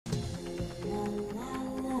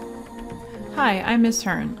Hi, I'm Ms.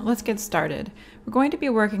 Hearn. Let's get started. We're going to be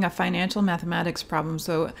working a financial mathematics problem,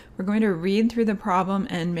 so we're going to read through the problem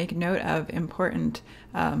and make note of important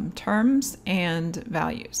terms and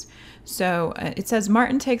values. So it says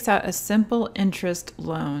Martin takes out a simple interest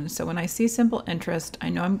loan. So when I see simple interest, I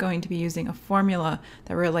know I'm going to be using a formula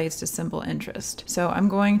that relates to simple interest. So I'm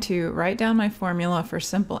going to write down my formula for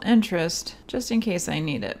simple interest just in case I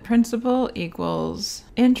need it. Principal equals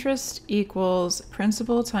interest equals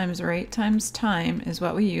principal times rate times time is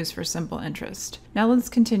what we use for simple interest. Now let's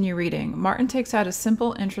continue reading. Martin takes out a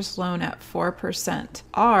simple interest loan at 4%.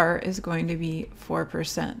 R is going to be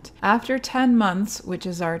 4%. After 10 months, which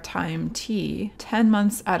is our time t, 10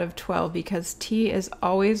 months out of 12, because t is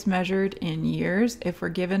always measured in years. If we're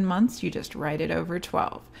given months, you just write it over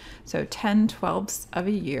 12. So 10/12ths of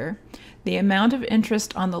a year. The amount of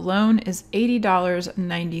interest on the loan is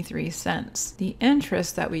 $80.93. The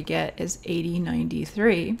interest that we get is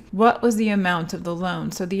 $80.93. What was the amount of the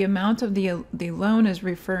loan? So the amount of the loan is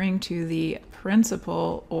referring to the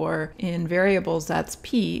principal, or in variables, that's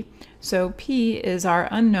P. So P is our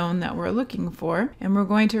unknown that we're looking for, and we're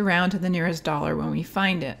going to round to the nearest dollar when we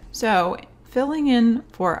find it. So filling in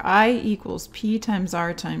for I equals P times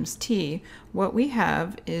R times T, what we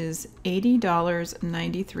have is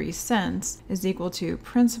 $80.93 is equal to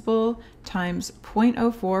principal times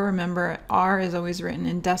 0.04. Remember, R is always written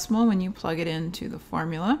in decimal when you plug it into the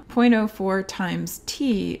formula. 0.04 times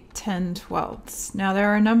T, 10/12ths. Now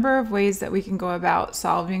there are a number of ways that we can go about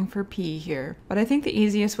solving for P here, but I think the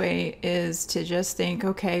easiest way is to just think,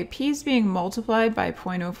 okay, P is being multiplied by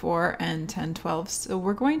 0.04 and 10/12ths, so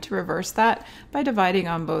we're going to reverse that by dividing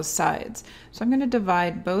on both sides. So I'm going to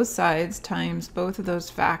divide both sides times both of those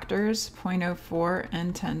factors, 0.04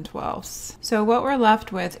 and 10/12ths. So what we're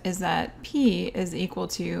left with is that P is equal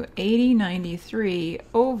to 80.93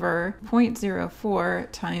 over 0.04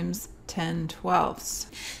 times 10/12ths.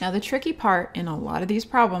 Now the tricky part in a lot of these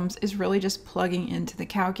problems is really just plugging into the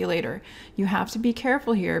calculator. You have to be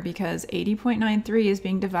careful here because 80.93 is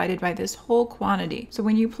being divided by this whole quantity. So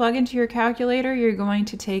when you plug into your calculator, you're going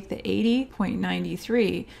to take the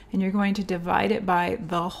 80.93 and you're going to divide it by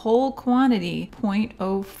the whole quantity,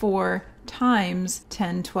 0.04 times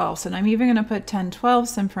 10/12ths. And I'm even going to put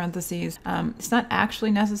 10/12ths in parentheses. It's not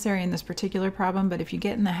actually necessary in this particular problem, but if you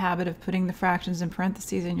get in the habit of putting the fractions in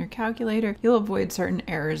parentheses in your calculator, you'll avoid certain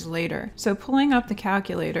errors later. So pulling up the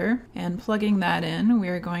calculator and plugging that in, we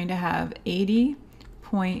are going to have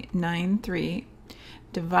 80.93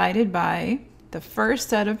 divided by the first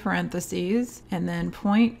set of parentheses and then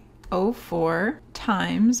 0.04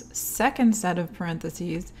 times second set of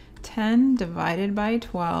parentheses, 10 divided by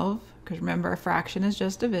 12, because remember a fraction is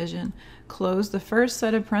just division, close the first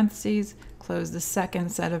set of parentheses, close the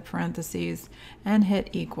second set of parentheses, and hit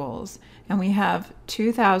equals. And we have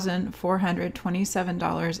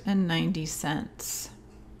 $2,427.90.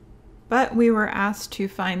 But we were asked to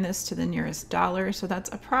find this to the nearest dollar, so that's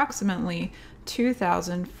approximately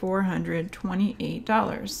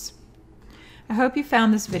 $2,428. I hope you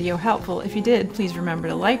found this video helpful. If you did, please remember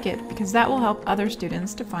to like it because that will help other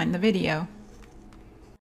students to find the video.